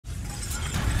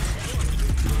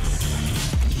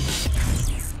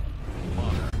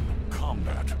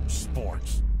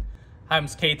Hi, I'm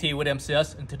KT with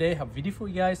MCS, and today I have a video for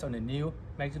you guys on the new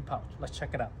magazine pouch. Let's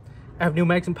check it out. I have a new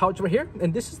magazine pouch right here,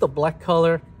 and this is the black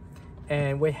color,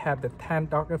 and we have the tan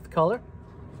dark earth color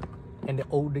and the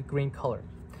older green color.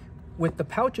 With the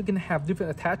pouch, you can have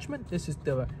different attachment. This is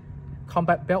the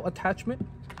combat belt attachment.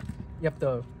 You have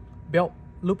the belt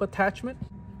loop attachment.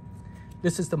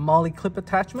 This is the MOLLE clip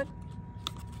attachment,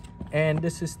 and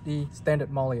this is the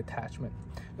standard MOLLE attachment.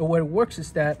 The way it works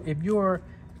is that if you're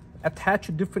attached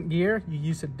to different gear, you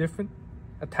use a different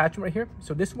attachment right here.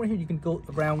 So this one here, you can go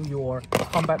around your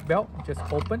combat belt, just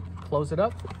open, close it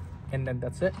up, and then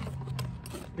that's it.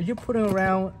 If you're putting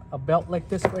around a belt like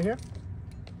this right here,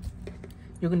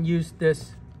 you can use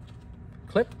this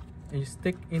clip and you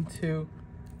stick into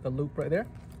the loop right there,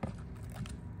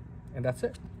 and that's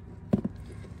it.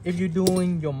 If you're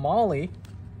doing your MOLLE,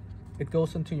 it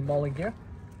goes into your MOLLE gear.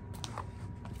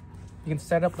 You can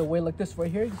set up the weight like this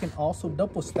right here. You can also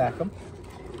double stack them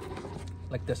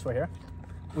like this right here,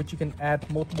 which you can add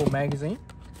multiple magazine,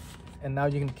 and now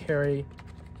you can carry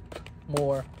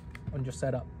more on your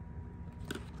setup.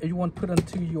 If you want to put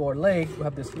onto your leg, you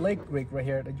have this leg rig right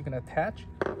here that you can attach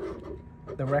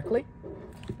directly,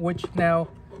 which now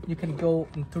you can go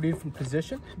in 3 different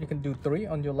positions. You can do 3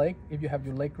 on your leg if you have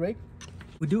your leg rig.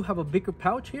 We do have a bigger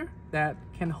pouch here that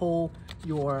can hold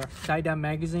your die-down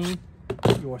magazine,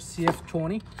 your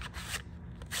CF20,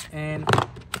 and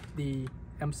the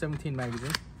M17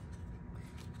 magazine.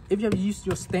 If you have used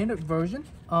your standard version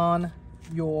on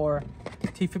your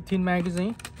T15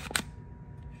 magazine,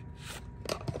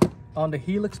 on the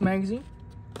HELIX magazine,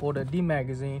 or the DMAG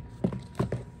magazine,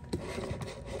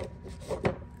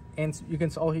 and you can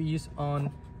also use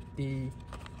on the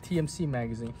TMC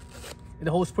magazine. It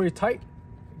holds pretty tight,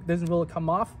 it doesn't really come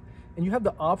off. And you have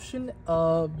the option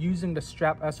of using the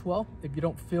strap as well. If you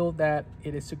don't feel that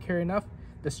it is secure enough,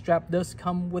 the strap does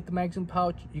come with the magazine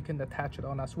pouch. You can attach it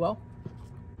on as well.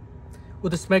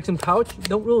 With this magazine pouch, you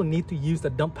don't really need to use the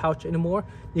dump pouch anymore.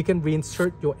 You can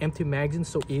reinsert your empty magazine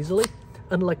so easily.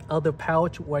 Unlike other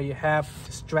pouch where you have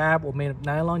the strap or made of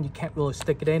nylon, you can't really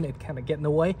stick it in. It kind of get in the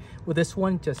way. With this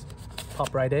one, just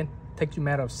pop right in. It takes you a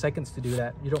matter of seconds to do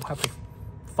that. You don't have to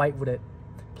fight with it.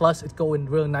 Plus, it's going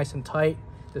really nice and tight.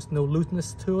 There's no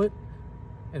looseness to it,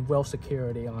 and well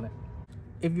security on it.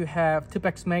 If you have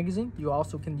Tipex magazine, you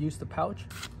also can use the pouch,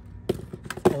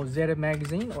 or ZF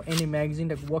magazine, or any magazine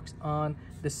that works on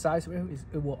this size,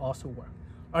 it will also work.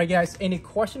 All right, guys, any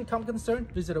question, comment, concern,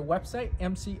 visit our website,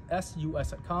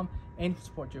 mcsus.com, and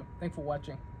support you. Thanks for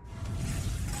watching.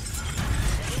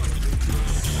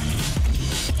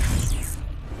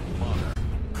 Modern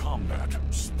combat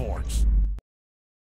sports.